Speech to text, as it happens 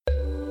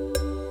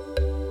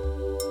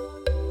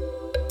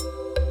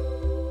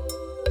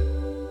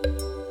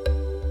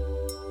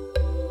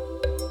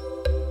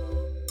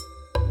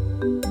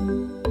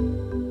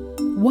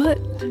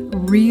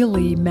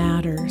really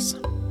matters?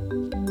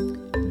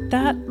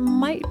 That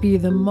might be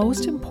the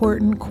most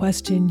important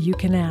question you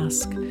can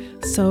ask.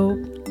 So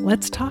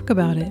let's talk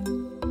about it.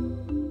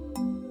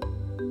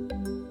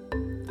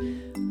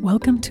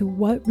 Welcome to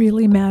What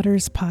Really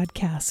Matters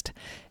podcast,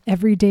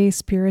 Everyday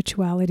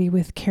Spirituality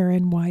with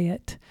Karen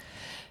Wyatt.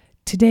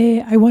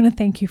 Today, I want to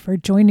thank you for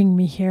joining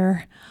me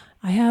here.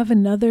 I have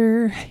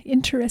another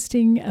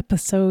interesting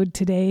episode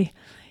today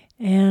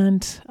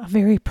and a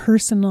very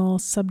personal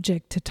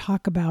subject to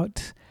talk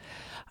about.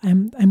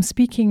 I'm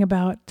speaking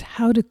about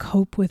how to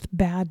cope with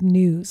bad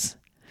news.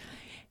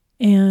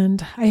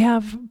 And I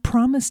have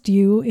promised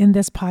you in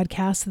this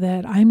podcast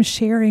that I'm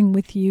sharing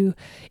with you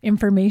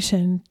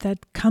information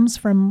that comes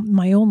from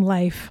my own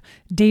life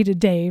day to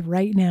day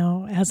right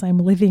now as I'm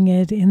living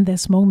it in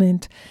this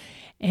moment.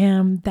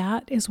 And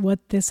that is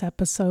what this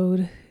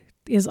episode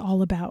is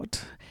all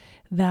about.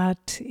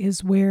 That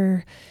is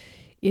where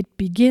it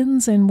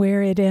begins and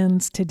where it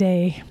ends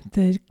today,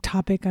 the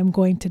topic I'm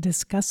going to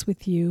discuss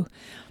with you,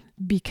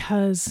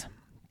 because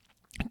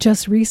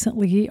just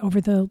recently, over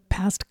the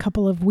past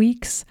couple of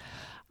weeks,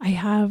 I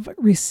have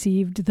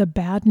received the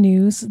bad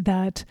news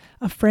that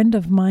a friend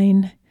of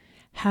mine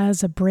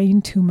has a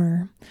brain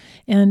tumor.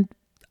 And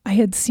I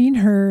had seen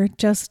her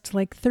just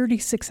like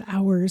 36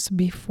 hours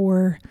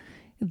before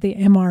the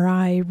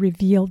MRI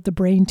revealed the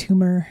brain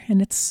tumor.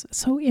 And it's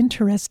so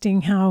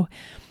interesting how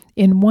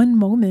in one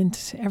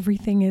moment,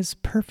 everything is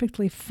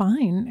perfectly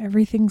fine.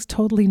 Everything's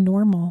totally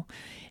normal.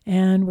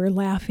 And we're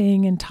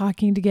laughing and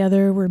talking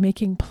together. We're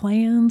making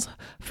plans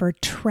for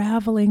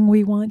traveling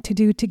we want to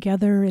do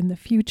together in the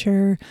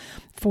future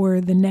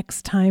for the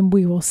next time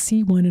we will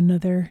see one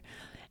another.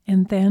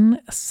 And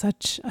then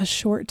such a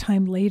short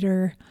time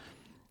later,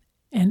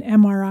 an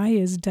MRI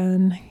is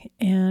done,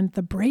 and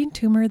the brain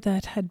tumor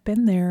that had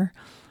been there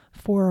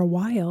for a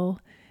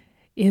while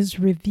is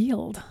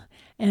revealed.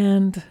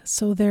 And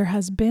so there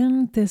has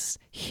been this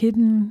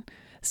hidden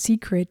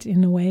secret,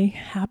 in a way,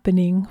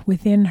 happening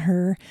within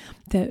her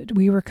that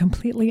we were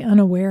completely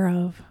unaware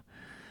of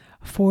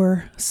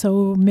for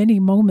so many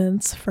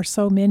moments, for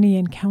so many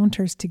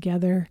encounters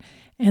together.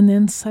 And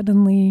then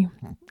suddenly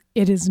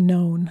it is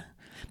known.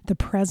 The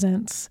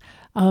presence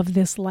of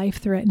this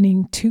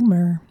life-threatening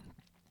tumor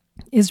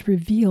is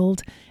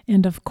revealed.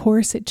 And of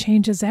course, it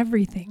changes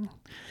everything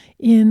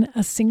in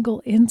a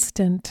single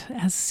instant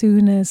as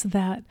soon as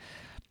that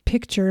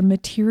picture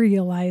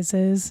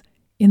materializes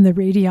in the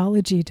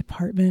radiology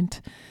department.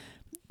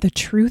 The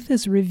truth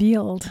is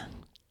revealed.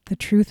 The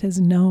truth is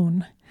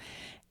known.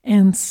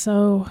 And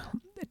so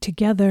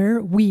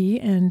together, we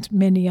and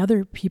many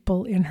other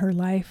people in her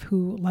life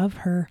who love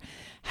her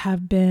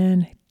have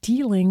been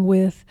dealing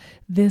with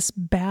this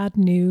bad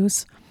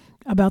news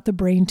about the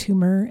brain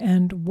tumor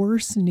and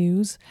worse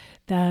news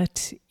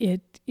that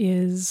it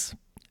is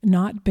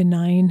not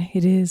benign.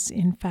 It is,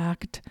 in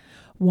fact,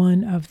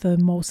 one of the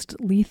most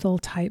lethal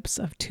types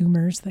of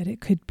tumors that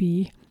it could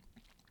be.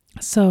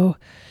 So,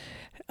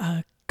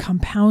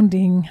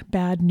 compounding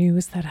bad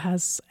news that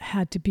has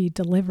had to be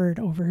delivered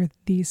over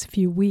these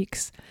few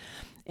weeks.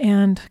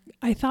 And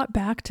I thought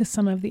back to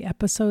some of the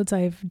episodes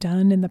I've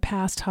done in the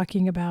past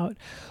talking about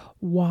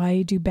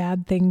why do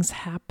bad things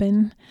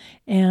happen?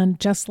 And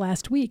just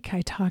last week,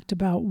 I talked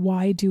about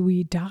why do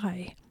we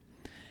die?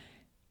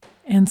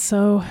 And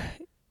so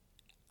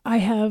I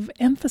have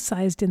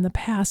emphasized in the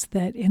past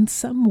that in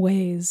some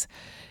ways,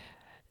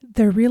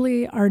 there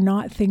really are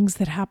not things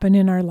that happen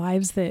in our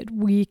lives that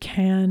we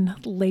can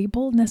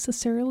label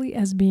necessarily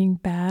as being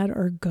bad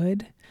or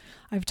good.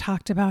 I've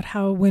talked about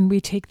how when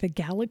we take the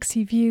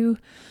galaxy view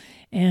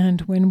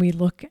and when we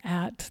look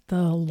at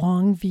the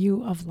long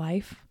view of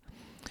life,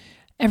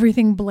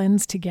 everything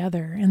blends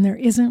together and there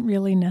isn't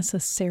really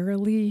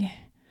necessarily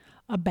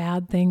a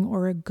bad thing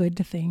or a good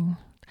thing.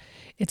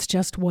 It's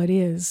just what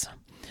is.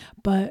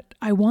 But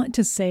I want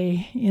to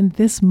say in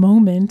this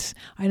moment,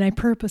 and I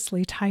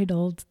purposely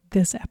titled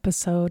this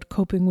episode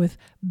Coping with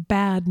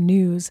Bad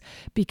News,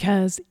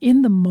 because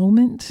in the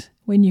moment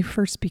when you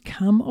first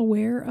become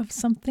aware of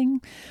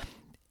something,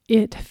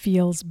 it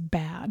feels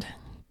bad.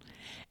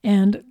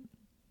 And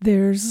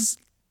there's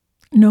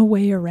no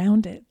way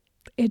around it.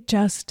 It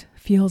just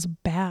feels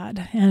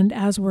bad. And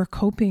as we're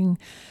coping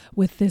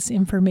with this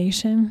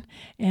information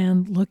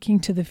and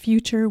looking to the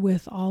future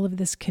with all of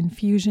this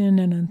confusion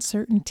and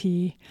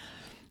uncertainty,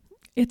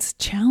 it's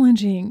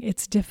challenging,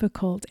 it's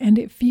difficult, and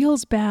it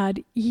feels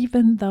bad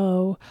even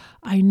though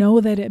I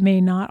know that it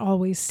may not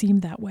always seem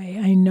that way.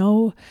 I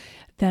know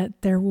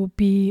that there will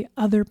be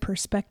other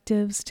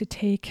perspectives to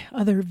take,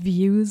 other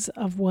views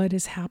of what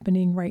is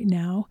happening right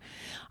now.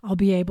 I'll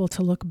be able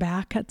to look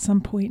back at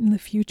some point in the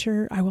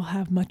future. I will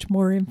have much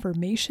more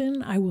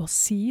information. I will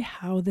see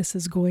how this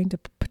is going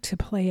to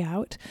play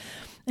out.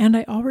 And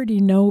I already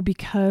know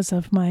because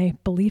of my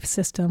belief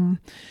system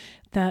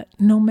that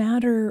no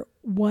matter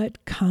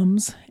what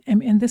comes,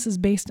 and this is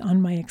based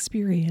on my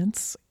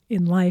experience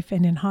in life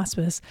and in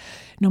hospice,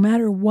 no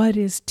matter what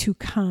is to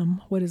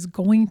come, what is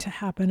going to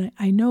happen,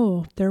 I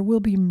know there will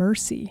be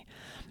mercy,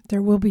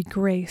 there will be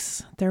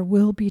grace, there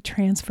will be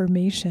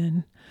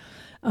transformation.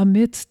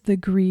 amidst the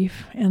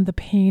grief and the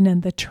pain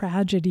and the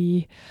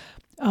tragedy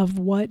of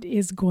what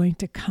is going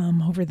to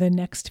come over the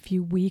next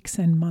few weeks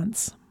and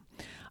months.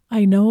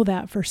 I know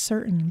that for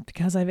certain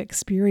because I've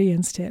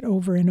experienced it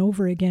over and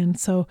over again.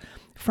 So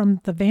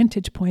from the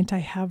vantage point I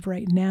have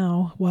right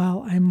now,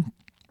 while I'm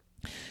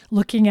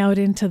looking out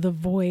into the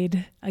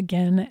void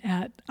again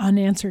at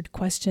unanswered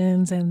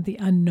questions and the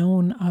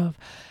unknown of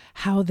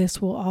how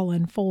this will all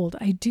unfold,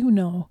 I do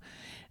know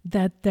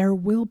that there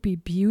will be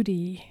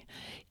beauty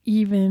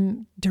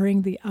even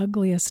during the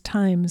ugliest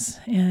times,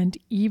 and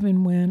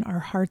even when our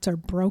hearts are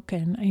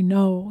broken. I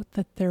know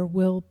that there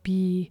will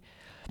be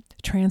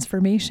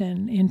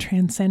transformation and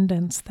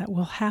transcendence that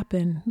will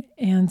happen.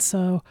 And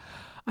so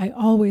I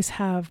always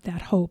have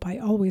that hope. I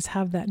always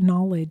have that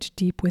knowledge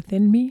deep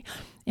within me.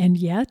 And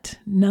yet,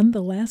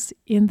 nonetheless,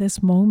 in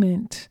this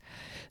moment,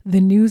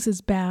 the news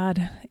is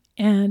bad,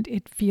 and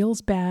it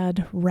feels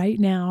bad right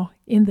now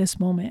in this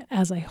moment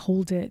as I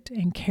hold it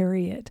and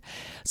carry it.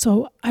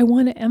 So I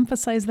want to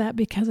emphasize that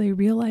because I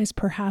realize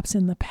perhaps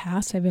in the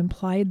past I've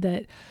implied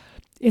that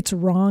it's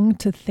wrong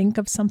to think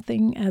of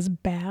something as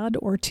bad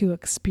or to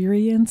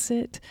experience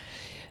it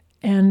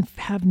and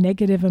have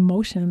negative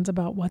emotions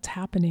about what's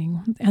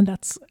happening. And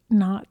that's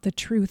not the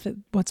truth.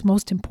 What's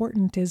most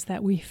important is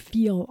that we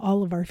feel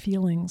all of our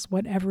feelings,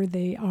 whatever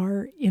they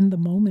are in the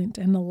moment,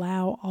 and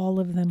allow all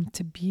of them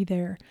to be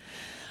there.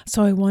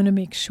 So I want to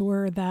make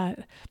sure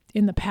that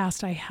in the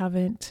past I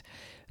haven't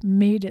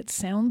made it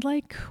sound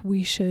like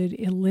we should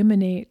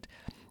eliminate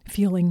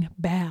feeling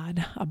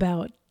bad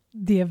about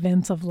the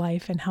events of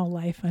life and how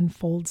life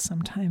unfolds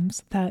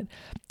sometimes. That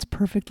it's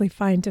perfectly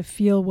fine to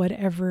feel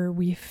whatever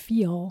we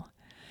feel.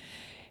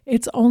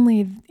 It's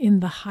only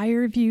in the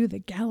higher view, the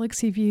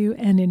galaxy view,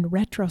 and in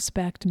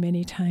retrospect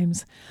many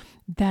times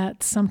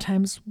that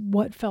sometimes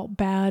what felt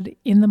bad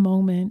in the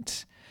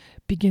moment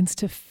begins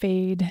to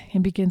fade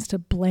and begins to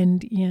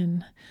blend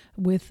in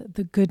with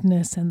the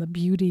goodness and the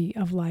beauty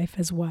of life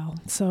as well.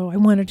 So I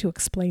wanted to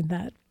explain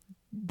that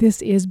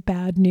this is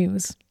bad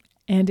news.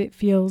 And it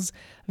feels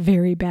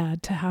very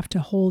bad to have to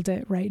hold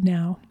it right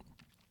now.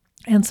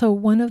 And so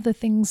one of the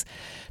things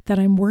that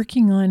I'm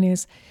working on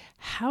is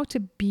how to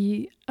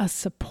be a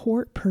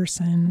support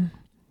person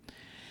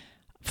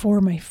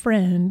for my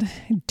friend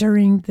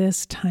during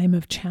this time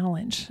of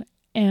challenge,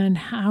 and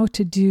how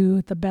to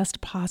do the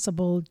best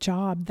possible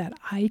job that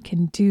I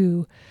can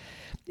do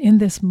in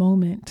this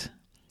moment.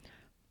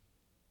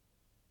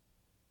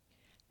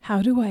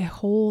 How do I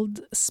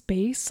hold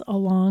space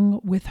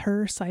along with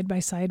her, side by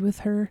side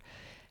with her?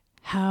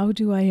 How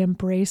do I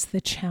embrace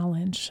the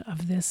challenge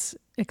of this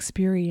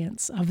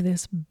experience, of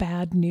this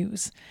bad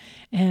news?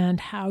 And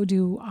how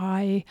do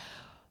I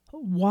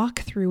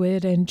walk through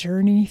it and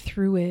journey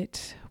through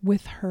it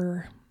with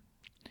her?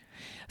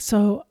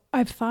 So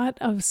I've thought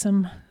of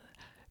some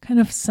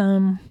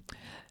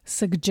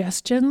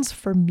suggestions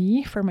for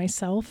me, for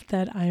myself,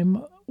 that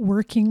I'm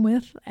working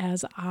with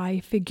as I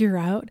figure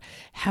out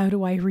how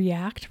do I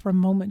react from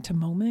moment to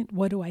moment.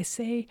 What do I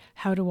say?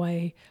 How do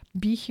I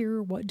be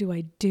here? What do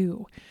I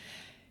do?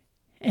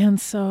 And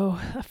so,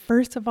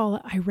 first of all,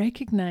 I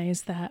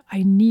recognize that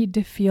I need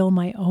to feel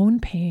my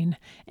own pain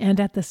and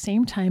at the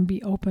same time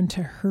be open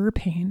to her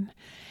pain.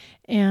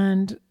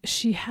 And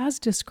she has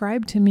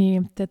described to me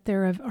that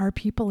there are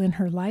people in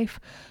her life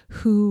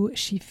who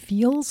she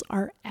feels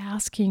are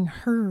asking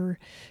her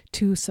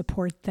to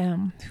support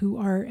them, who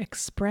are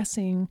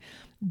expressing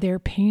their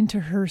pain to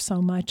her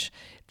so much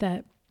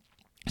that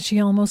she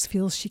almost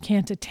feels she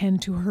can't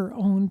attend to her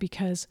own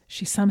because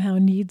she somehow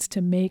needs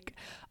to make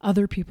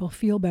other people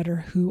feel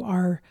better who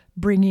are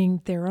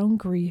bringing their own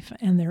grief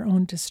and their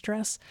own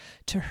distress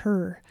to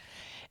her.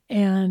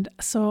 And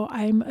so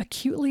I'm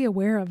acutely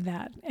aware of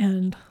that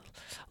and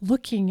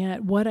looking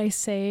at what I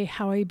say,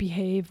 how I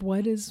behave,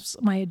 what is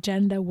my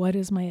agenda, what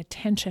is my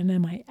attention,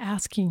 am I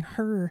asking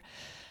her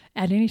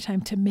at any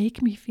time to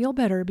make me feel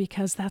better,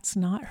 because that's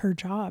not her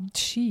job.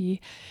 She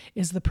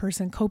is the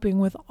person coping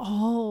with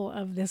all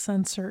of this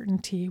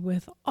uncertainty,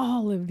 with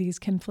all of these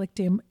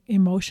conflicting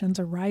emotions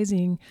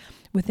arising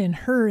within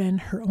her, and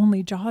her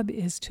only job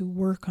is to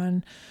work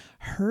on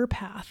her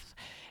path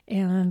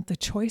and the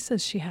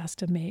choices she has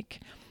to make,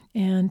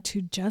 and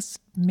to just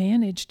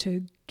manage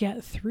to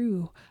get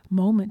through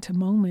moment to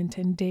moment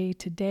and day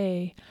to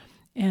day,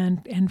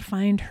 and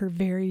find her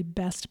very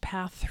best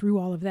path through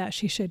all of that.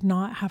 She should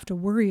not have to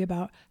worry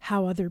about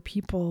how other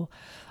people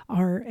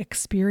are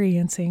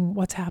experiencing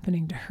what's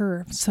happening to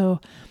her.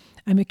 So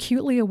I'm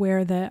acutely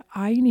aware that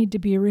I need to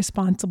be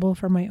responsible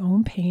for my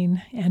own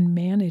pain and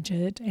manage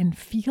it and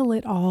feel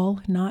it all,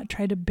 not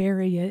try to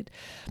bury it,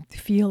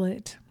 feel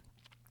it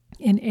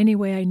in any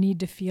way I need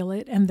to feel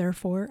it, and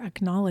therefore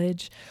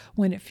acknowledge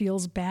when it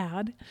feels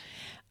bad.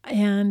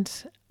 And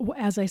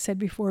as I said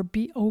before,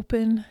 be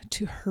open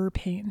to her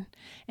pain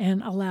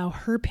and allow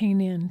her pain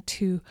in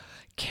to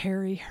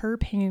carry her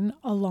pain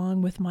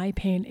along with my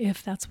pain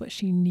if that's what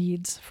she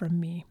needs from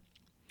me.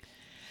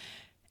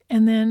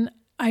 And then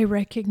I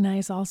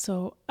recognize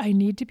also I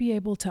need to be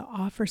able to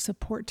offer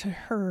support to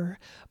her,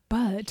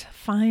 but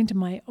find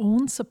my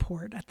own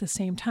support at the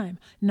same time,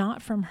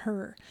 not from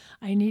her.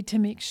 I need to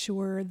make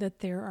sure that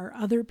there are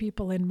other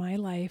people in my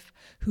life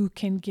who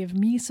can give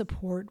me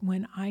support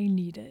when I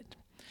need it.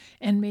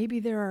 And maybe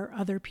there are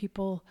other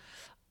people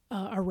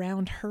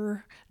around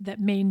her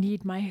that may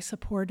need my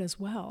support as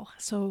well.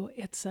 So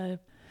it's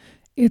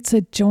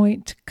a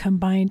joint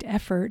combined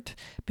effort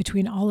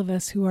between all of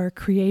us who are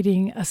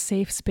creating a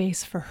safe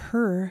space for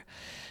her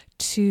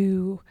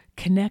to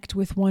connect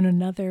with one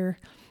another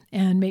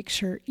and make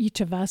sure each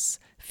of us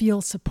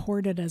feels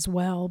supported as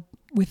well,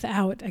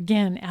 without,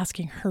 again,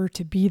 asking her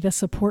to be the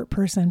support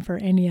person for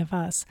any of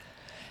us.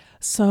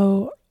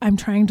 So I'm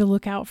trying to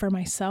look out for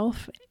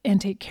myself and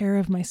take care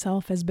of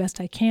myself as best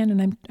I can.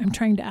 And I'm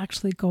trying to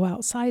actually go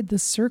outside the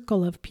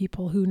circle of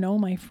people who know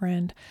my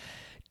friend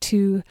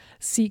to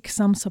seek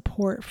some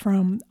support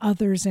from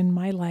others in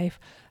my life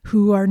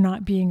who are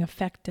not being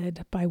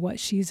affected by what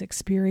she's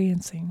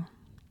experiencing.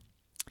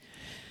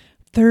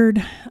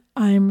 Third,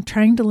 I'm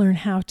trying to learn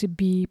how to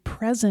be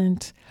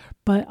present,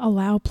 but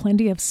allow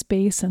plenty of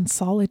space and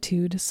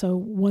solitude. So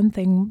one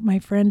thing my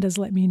friend has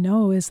let me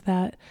know is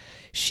that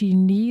she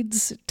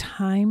needs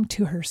time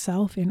to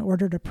herself in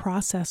order to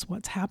process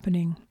what's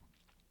happening.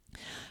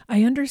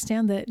 I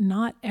understand that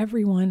not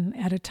everyone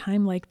at a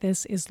time like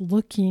this is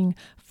looking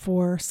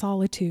for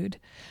solitude.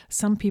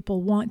 Some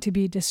people want to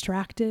be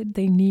distracted.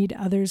 They need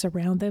others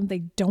around them. They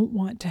don't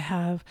want to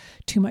have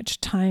too much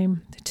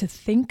time to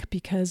think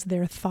because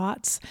their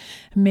thoughts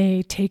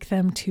may take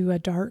them to a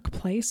dark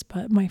place.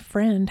 But my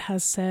friend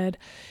has said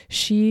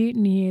she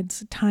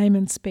needs time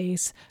and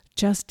space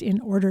just in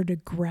order to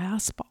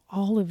grasp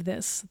all of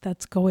this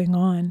that's going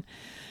on.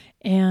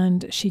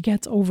 And she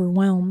gets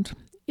overwhelmed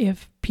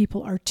if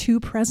people are too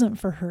present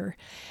for her.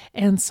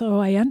 And so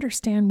I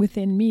understand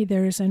within me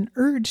there's an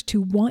urge to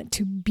want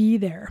to be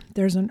there.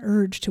 There's an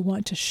urge to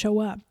want to show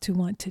up, to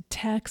want to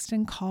text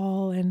and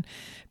call and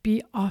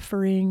be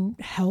offering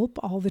help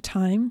all the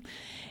time.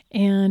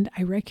 And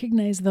I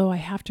recognize, though, I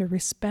have to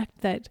respect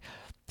that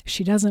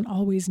she doesn't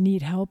always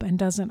need help and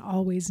doesn't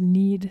always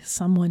need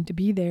someone to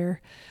be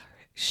there.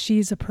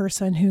 She's a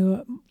person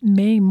who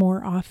may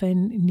more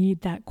often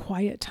need that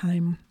quiet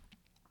time.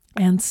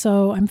 And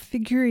so I'm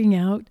figuring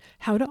out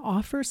how to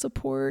offer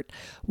support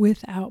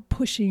without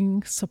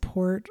pushing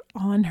support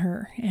on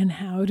her, and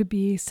how to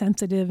be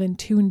sensitive and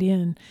tuned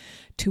in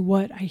to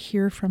what I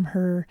hear from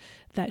her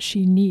that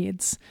she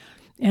needs.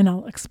 And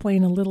I'll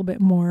explain a little bit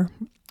more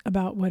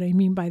about what I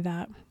mean by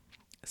that.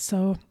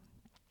 So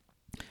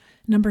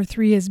number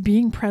 3 is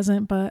being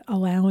present, but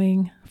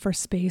allowing for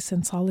space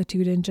and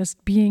solitude and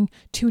just being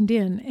tuned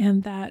in.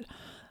 And that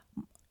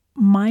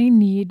my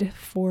need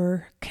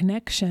for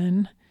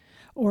connection,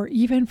 or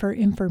even for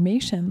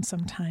information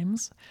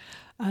sometimes,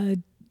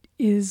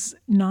 is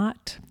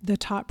not the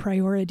top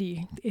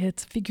priority.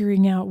 It's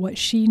figuring out what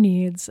she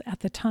needs at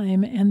the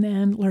time and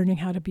then learning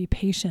how to be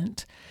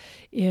patient.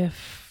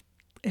 If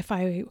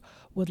I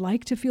would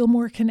like to feel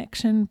more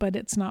connection, but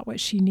it's not what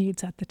she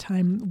needs at the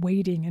time,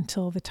 waiting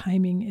until the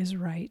timing is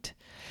right.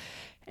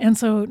 And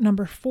so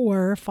number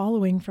 4,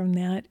 following from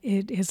that,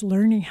 it is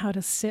learning how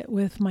to sit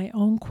with my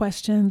own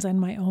questions and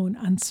my own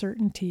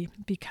uncertainty,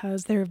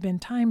 because there have been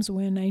times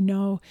when I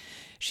know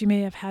she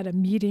may have had a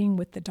meeting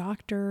with the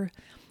doctor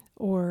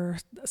or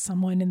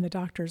someone in the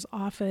doctor's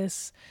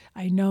office.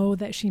 I know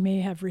that she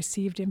may have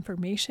received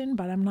information,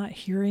 but I'm not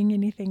hearing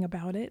anything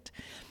about it.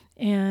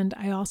 And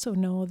I also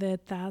know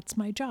that that's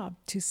my job,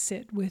 to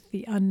sit with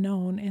the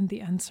unknown and the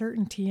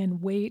uncertainty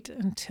and wait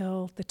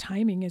until the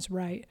timing is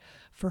right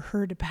for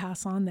her to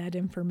pass on that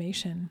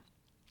information.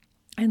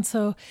 And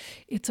so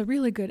it's a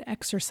really good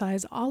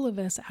exercise. All of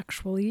us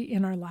actually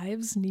in our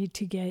lives need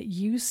to get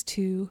used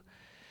to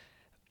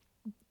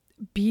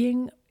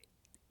being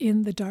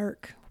in the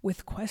dark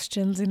with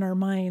questions in our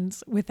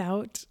minds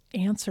without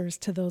answers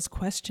to those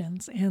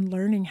questions, and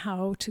learning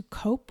how to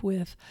cope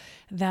with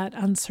that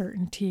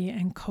uncertainty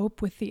and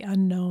cope with the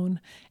unknown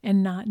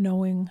and not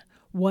knowing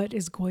what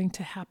is going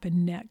to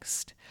happen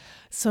next.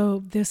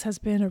 So this has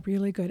been a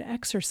really good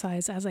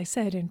exercise, as I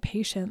said, in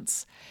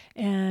patience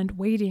and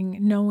waiting,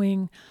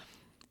 knowing,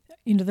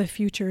 the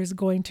future is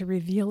going to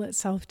reveal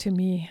itself to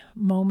me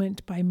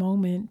moment by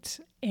moment,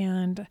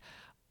 and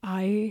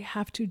I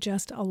have to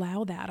just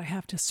allow that. I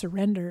have to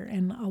surrender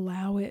and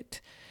allow it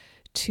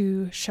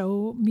to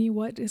show me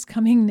what is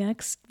coming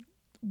next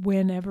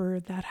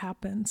whenever that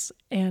happens,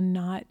 and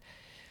not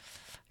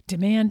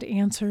demand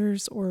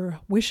answers or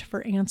wish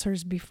for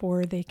answers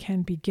before they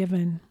can be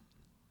given.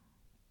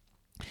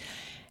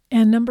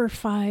 And number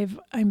 5,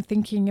 I'm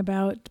thinking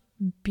about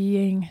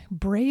being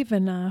brave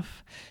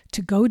enough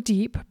to go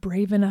deep,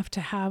 brave enough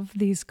to have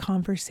these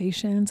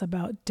conversations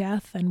about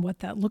death and what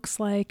that looks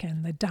like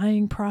and the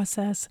dying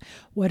process,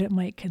 what it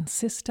might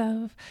consist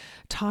of,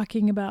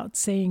 talking about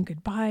saying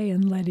goodbye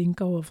and letting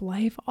go of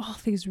life, all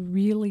these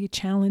really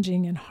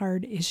challenging and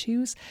hard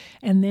issues.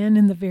 And then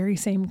in the very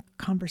same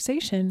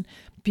conversation,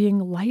 being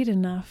light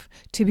enough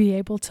to be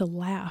able to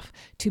laugh,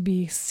 to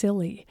be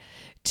silly,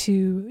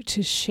 to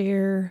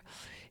share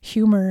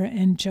humor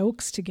and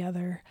jokes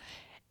together.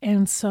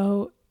 And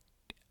so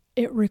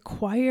it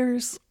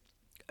requires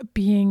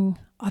being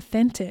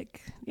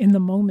authentic in the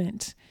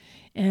moment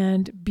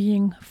and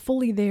being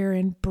fully there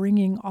and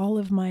bringing all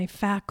of my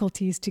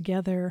faculties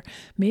together,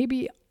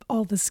 maybe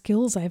all the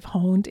skills I've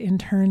honed in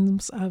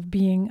terms of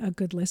being a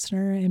good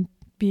listener and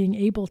being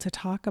able to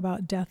talk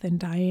about death and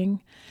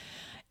dying,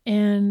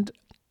 and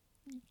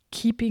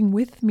keeping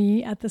with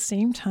me at the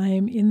same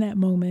time in that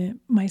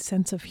moment my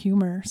sense of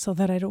humor so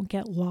that I don't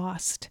get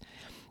lost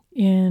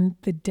in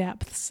the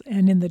depths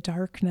and in the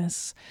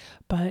darkness,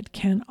 but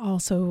can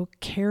also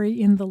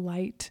carry in the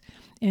light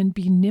and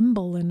be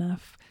nimble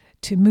enough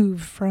to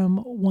move from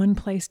one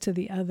place to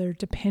the other,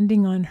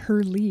 depending on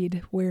her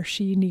lead where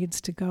she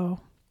needs to go.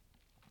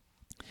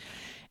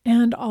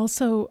 And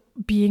also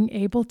being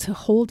able to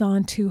hold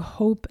on to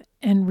hope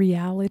and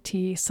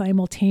reality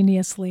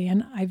simultaneously.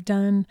 And I've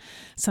done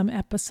some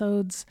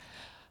episodes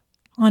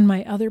on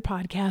my other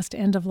podcast,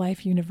 End of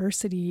Life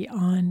University,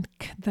 on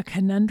the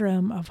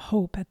conundrum of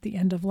hope at the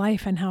end of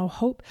life and how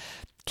hope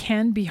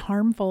can be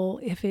harmful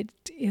if it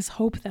is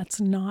hope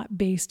that's not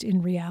based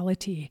in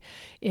reality.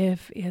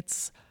 If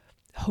it's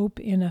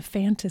hope in a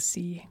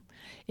fantasy,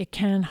 it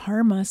can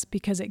harm us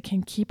because it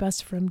can keep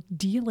us from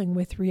dealing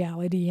with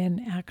reality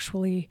and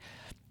actually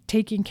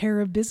taking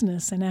care of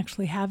business and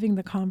actually having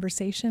the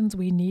conversations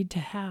we need to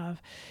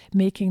have,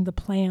 making the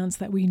plans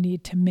that we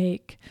need to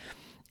make.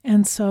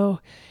 And so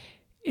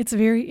it's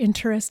very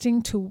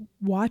interesting to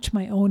watch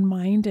my own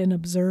mind and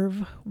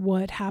observe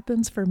what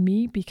happens for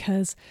me,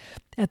 because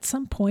at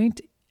some point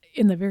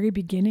in the very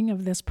beginning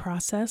of this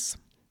process,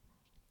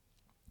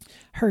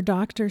 her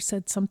doctor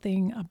said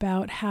something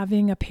about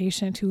having a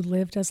patient who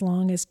lived as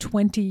long as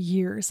 20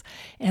 years,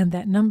 and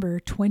that number,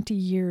 20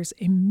 years,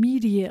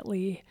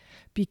 immediately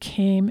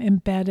became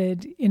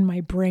embedded in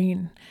my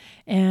brain,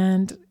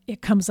 and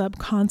it comes up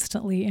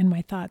constantly in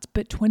my thoughts.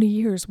 But 20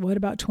 years, what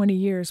about 20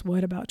 years?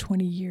 What about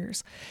 20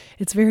 years?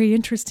 It's very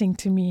interesting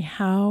to me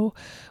how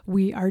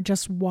we are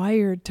just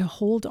wired to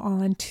hold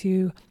on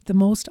to the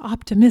most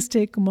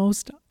optimistic,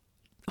 most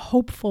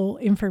hopeful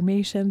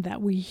information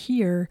that we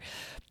hear,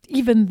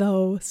 even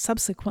though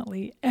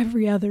subsequently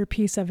every other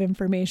piece of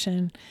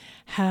information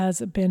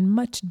has been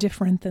much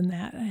different than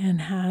that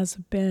and has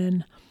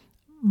been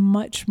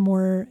much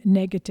more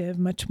negative,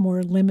 much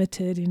more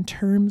limited in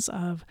terms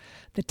of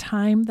the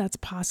time that's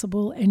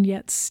possible. And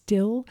yet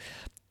still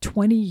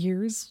 20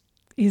 years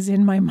is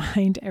in my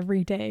mind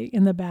every day,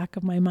 in the back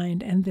of my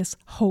mind, and this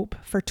hope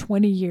for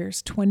 20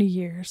 years, 20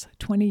 years,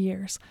 20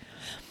 years.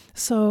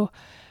 So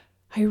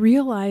I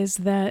realize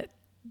that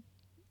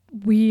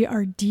we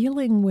are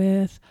dealing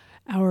with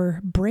our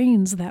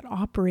brains that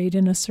operate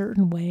in a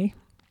certain way,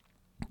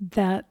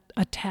 that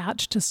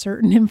attach to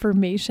certain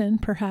information,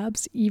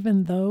 perhaps,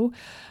 even though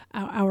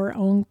our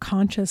own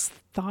conscious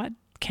thought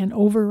can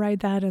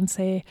override that and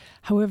say,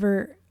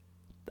 however,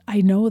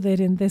 I know that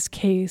in this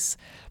case,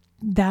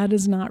 that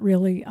is not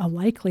really a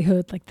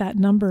likelihood. Like that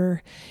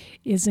number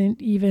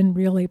isn't even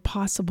really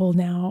possible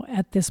now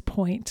at this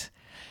point.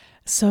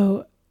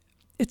 So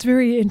it's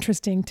very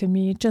interesting to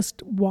me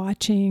just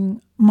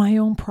watching my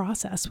own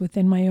process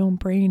within my own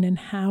brain and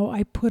how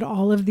I put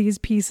all of these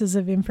pieces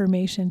of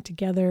information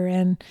together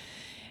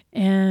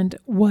and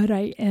what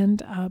I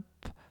end up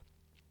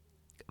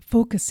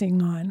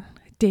focusing on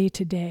day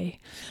to day.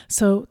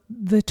 So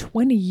the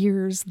 20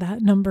 years,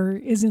 that number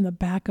is in the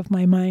back of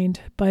my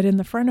mind, but in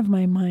the front of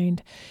my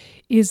mind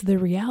is the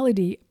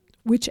reality,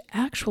 which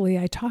actually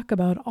I talk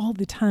about all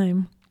the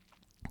time,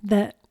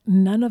 that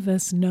none of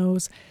us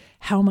knows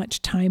how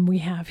much time we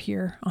have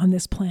here on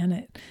this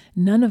planet.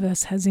 None of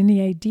us has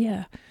any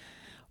idea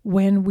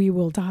when we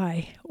will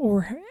die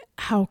or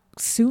how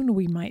soon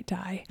we might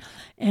die.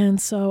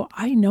 And so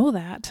I know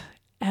that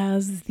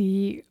as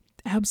the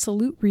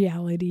absolute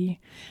reality,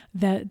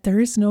 that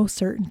there is no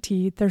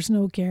certainty, there's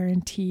no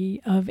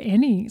guarantee of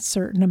any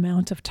certain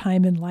amount of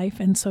time in life.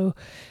 And so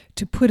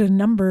to put a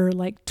number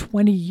like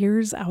 20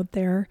 years out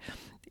there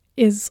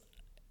is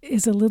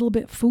a little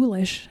bit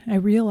foolish. I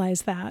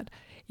realize that.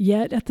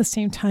 Yet at the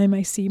same time,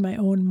 I see my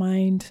own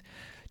mind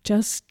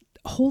just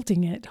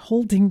holding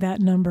that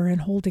number and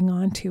holding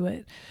on to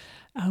it,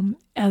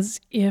 as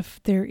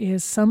if there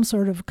is some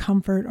sort of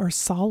comfort or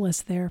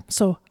solace there.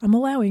 So I'm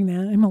allowing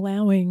that. I'm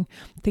allowing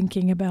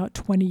thinking about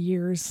 20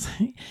 years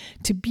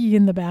to be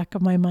in the back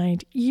of my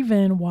mind,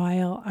 even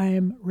while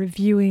I'm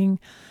reviewing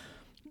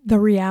the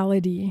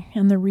reality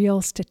and the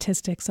real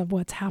statistics of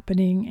what's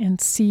happening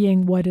and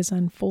seeing what is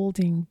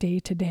unfolding day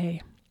to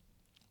day.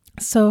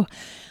 So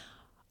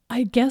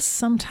I guess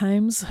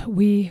sometimes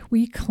we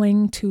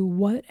cling to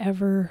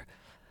whatever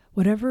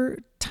whatever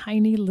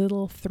tiny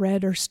little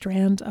thread or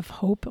strand of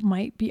hope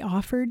might be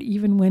offered,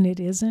 even when it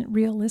isn't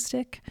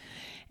realistic.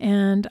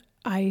 And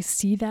I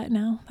see that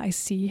now. I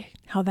see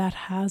how that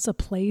has a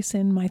place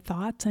in my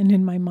thoughts and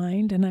in my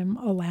mind, and I'm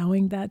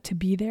allowing that to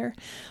be there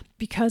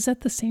because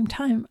at the same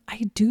time,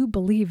 I do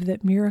believe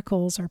that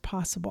miracles are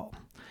possible.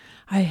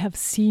 I have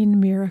seen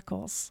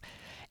miracles.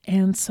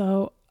 And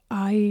so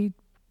I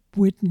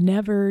would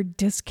never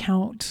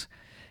discount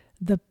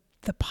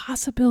the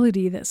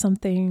possibility that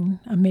something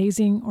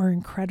amazing or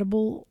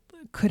incredible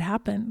could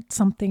happen,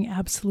 something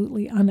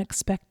absolutely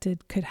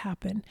unexpected could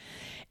happen.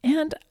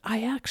 And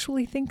I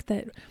actually think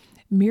that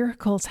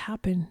miracles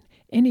happen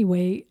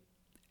anyway,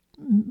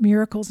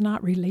 miracles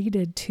not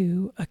related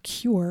to a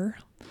cure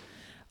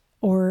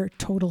or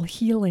total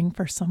healing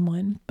for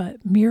someone,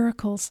 but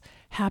miracles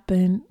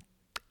happen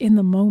in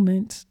the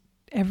moment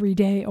every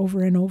day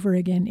over and over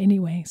again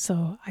anyway.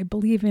 So I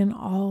believe in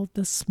all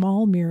the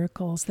small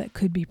miracles that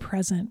could be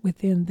present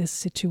within this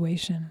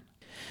situation.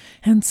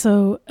 And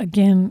so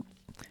again,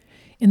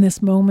 in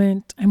this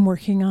moment, I'm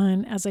working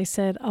on, as I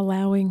said,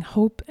 allowing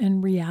hope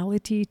and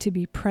reality to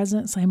be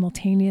present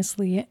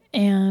simultaneously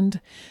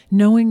and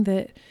knowing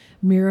that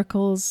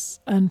miracles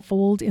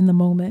unfold in the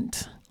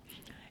moment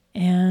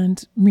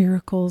and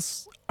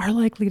miracles are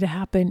likely to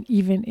happen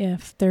even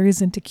if there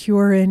isn't a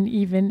cure and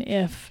even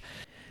if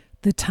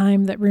the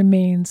time that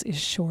remains is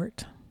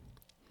short.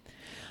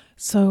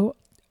 So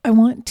I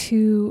want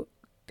to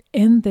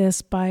end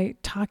this by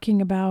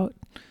talking about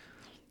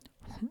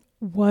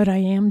what I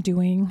am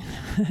doing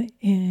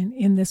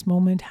in this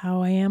moment,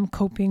 how I am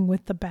coping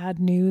with the bad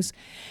news.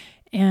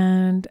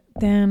 And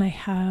then I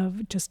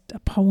have just a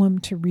poem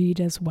to read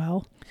as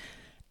well.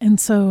 And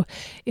so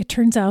it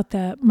turns out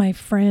that my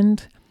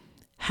friend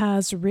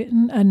has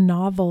written a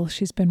novel.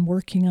 She's been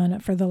working on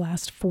it for the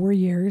last 4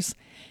 years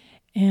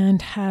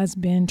and has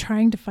been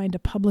trying to find a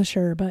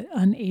publisher but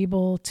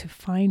unable to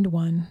find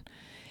one.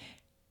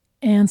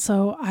 And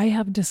so I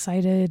have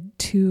decided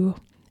to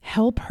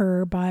help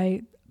her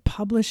by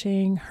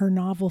publishing her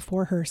novel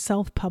for her,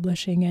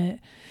 self-publishing it,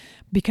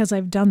 because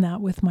I've done that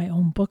with my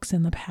own books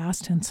in the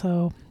past, and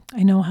so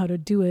I know how to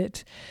do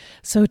it.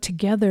 So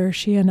together,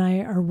 she and I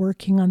are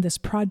working on this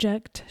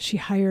project. She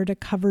hired a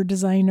cover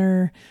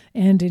designer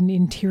and an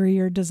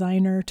interior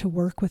designer to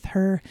work with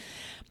her,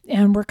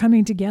 and we're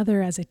coming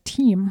together as a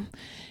team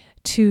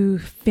to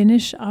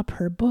finish up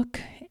her book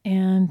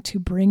and to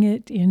bring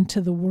it into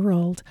the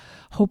world,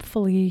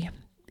 hopefully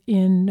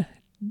in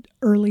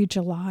early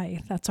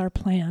July. That's our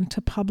plan,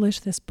 to publish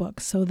this book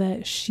so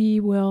that she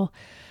will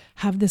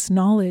have this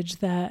knowledge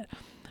that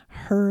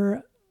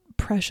her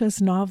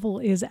precious novel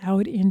is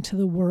out into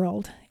the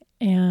world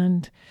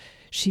and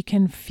she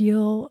can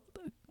feel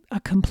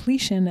a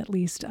completion, at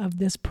least, of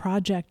this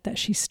project that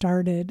she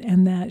started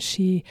and that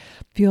she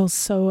feels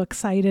so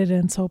excited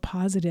and so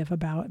positive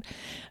about.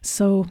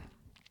 So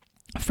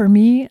for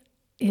me,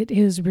 it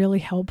is really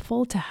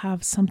helpful to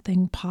have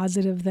something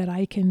positive that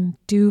I can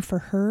do for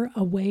her,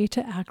 a way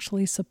to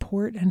actually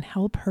support and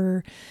help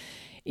her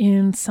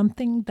in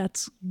something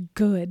that's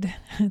good,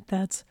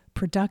 that's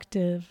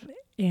productive,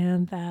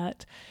 and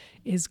that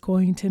is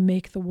going to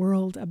make the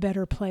world a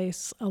better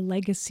place, a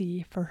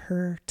legacy for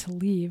her to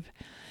leave.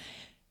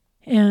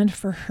 And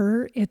for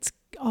her, it's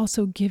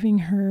also giving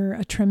her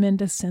a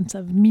tremendous sense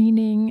of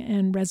meaning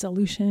and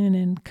resolution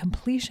and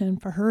completion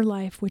for her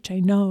life, which I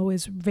know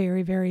is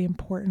very, very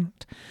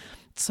important.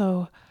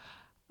 So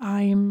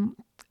I'm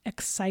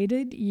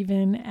excited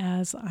even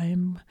as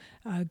I'm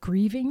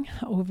grieving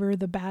over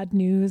the bad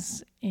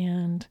news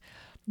and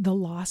the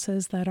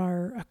losses that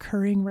are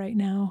occurring right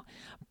now,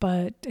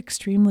 but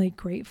extremely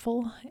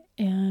grateful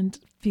and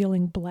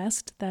feeling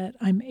blessed that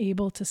I'm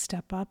able to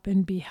step up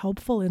and be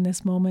helpful in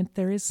this moment.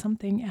 There is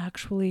something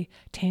actually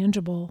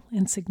tangible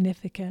and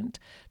significant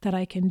that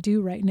I can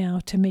do right now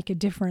to make a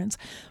difference.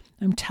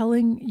 I'm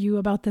telling you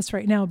about this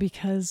right now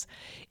because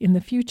in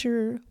the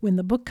future, when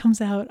the book comes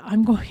out,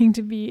 I'm going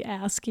to be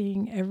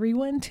asking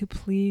everyone to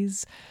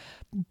please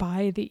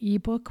buy the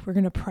ebook. We're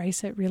going to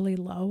price it really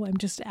low. I'm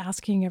just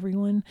asking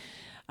everyone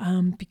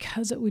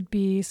because it would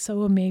be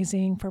so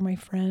amazing for my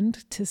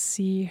friend to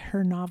see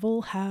her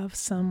novel have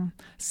some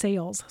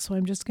sales. So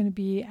I'm just going to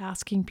be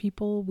asking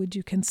people, would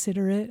you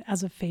consider it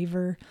as a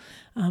favor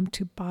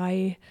to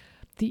buy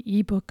the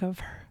ebook of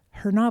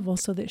her novel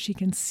so that she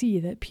can see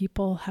that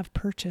people have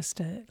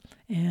purchased it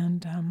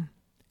and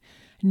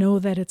know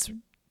that it's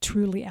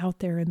truly out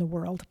there in the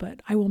world.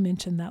 But I will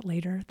mention that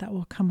later. That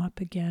will come up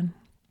again.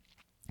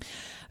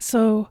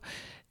 So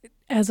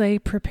as I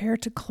prepare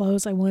to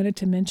close, I wanted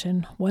to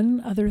mention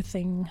one other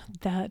thing,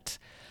 that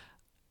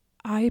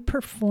I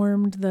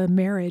performed the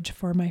marriage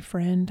for my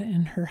friend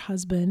and her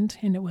husband,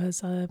 and it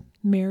was a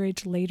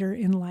marriage later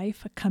in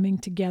life, a coming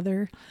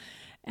together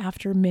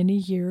after many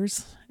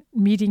years,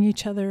 meeting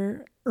each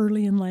other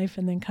early in life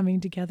and then coming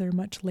together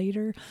much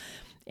later.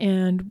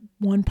 And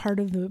one part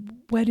of the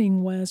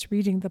wedding was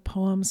reading the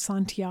poem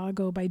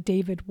Santiago by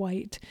David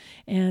Whyte.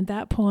 And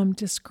that poem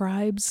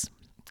describes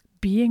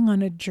being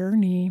on a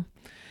journey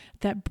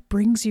that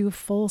brings you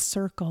full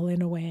circle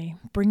in a way,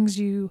 brings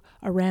you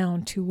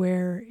around to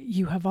where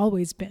you have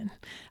always been,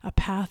 a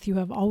path you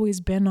have always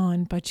been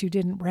on, but you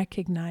didn't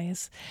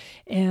recognize.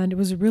 And it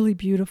was a really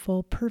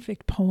beautiful,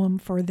 perfect poem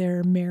for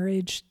their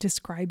marriage,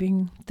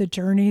 describing the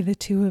journey the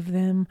two of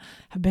them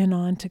have been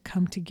on to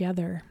come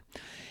together.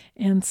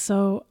 And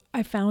so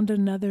I found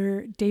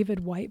another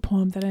David Whyte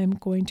poem that I'm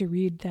going to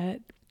read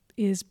that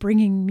is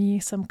bringing me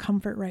some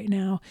comfort right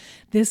now.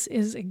 This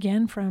is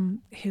again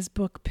from his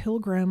book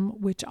Pilgrim,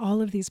 which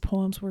all of these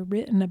poems were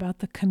written about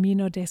the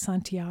Camino de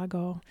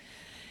Santiago.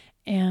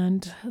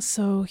 And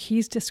so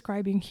he's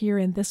describing here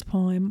in this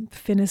poem,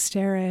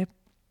 Finisterre,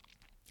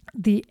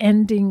 the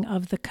ending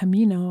of the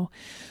Camino,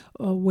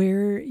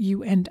 where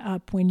you end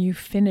up when you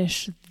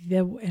finish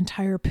the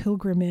entire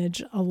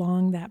pilgrimage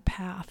along that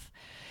path.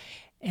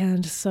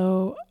 And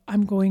so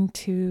I'm going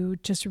to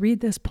just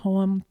read this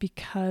poem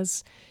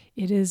because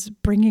it is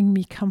bringing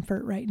me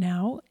comfort right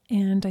now,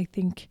 and I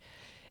think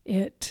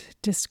it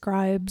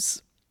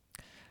describes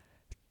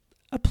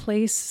a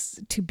place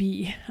to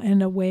be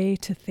and a way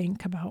to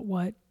think about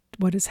what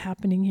is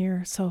happening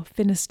here. So,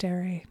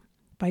 Finisterre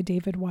by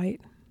David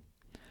Whyte.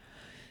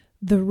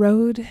 The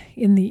road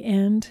in the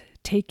end,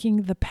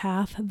 taking the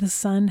path the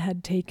sun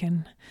had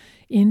taken,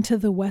 into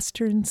the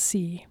western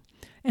sea,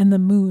 and the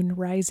moon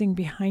rising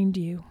behind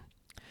you,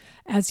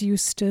 as you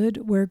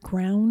stood where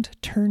ground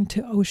turned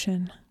to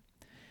ocean.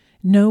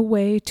 No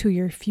way to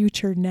your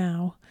future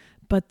now,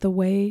 but the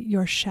way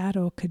your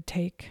shadow could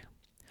take,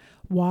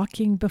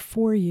 walking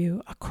before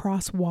you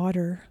across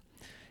water,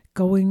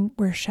 going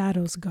where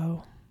shadows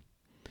go.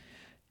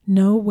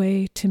 No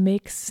way to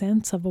make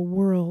sense of a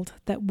world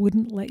that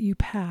wouldn't let you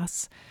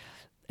pass,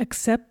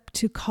 except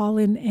to call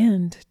an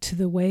end to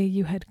the way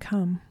you had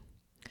come,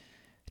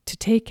 to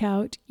take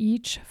out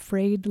each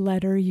frayed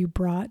letter you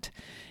brought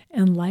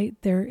and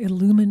light their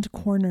illumined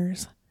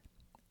corners,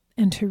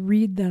 and to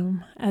read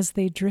them as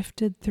they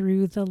drifted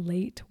through the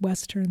late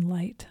western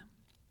light,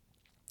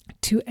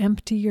 to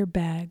empty your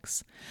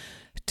bags,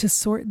 to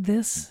sort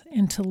this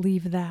and to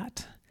leave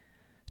that,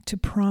 to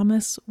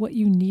promise what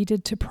you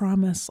needed to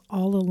promise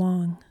all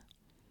along,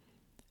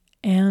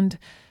 and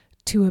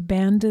to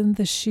abandon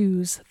the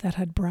shoes that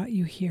had brought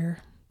you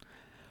here,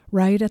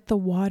 right at the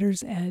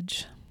water's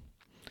edge,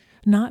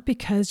 not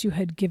because you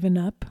had given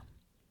up,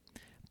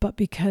 but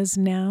because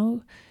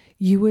now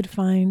you would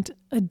find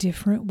a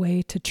different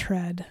way to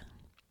tread.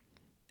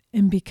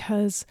 And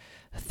because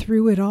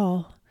through it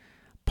all,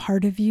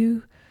 part of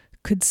you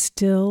could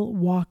still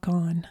walk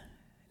on,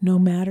 no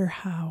matter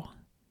how,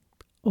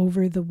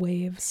 over the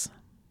waves.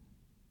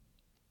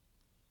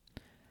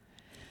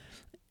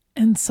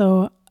 And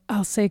so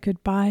I'll say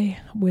goodbye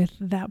with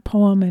that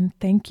poem, and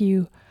thank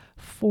you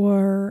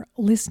for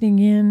listening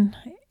in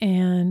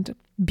and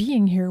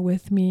being here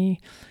with me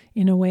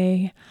in a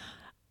way.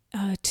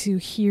 To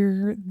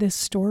hear this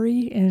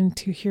story and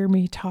to hear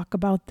me talk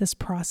about this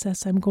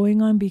process I'm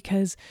going on,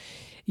 because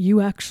you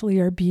actually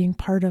are being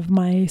part of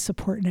my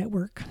support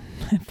network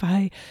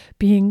by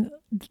being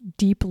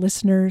deep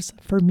listeners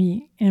for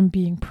me and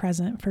being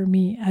present for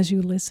me as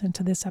you listen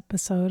to this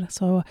episode.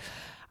 So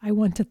I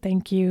want to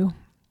thank you.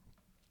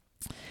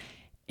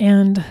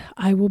 And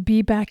I will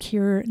be back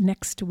here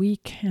next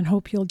week and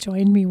hope you'll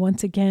join me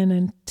once again.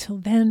 Until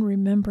then,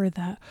 remember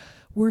that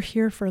we're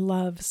here for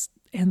love.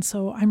 And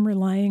so I'm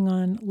relying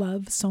on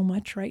love so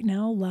much right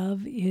now.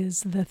 Love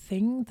is the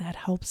thing that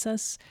helps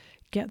us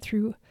get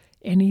through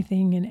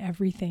anything and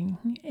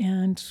everything.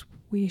 And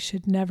we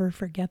should never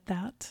forget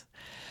that.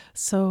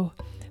 So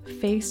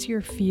face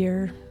your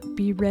fear.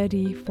 Be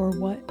ready for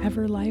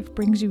whatever life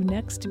brings you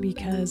next,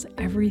 because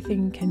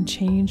everything can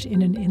change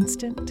in an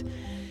instant.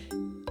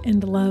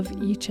 And love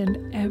each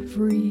and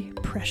every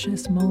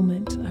precious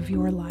moment of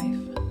your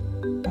life.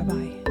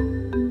 Bye-bye.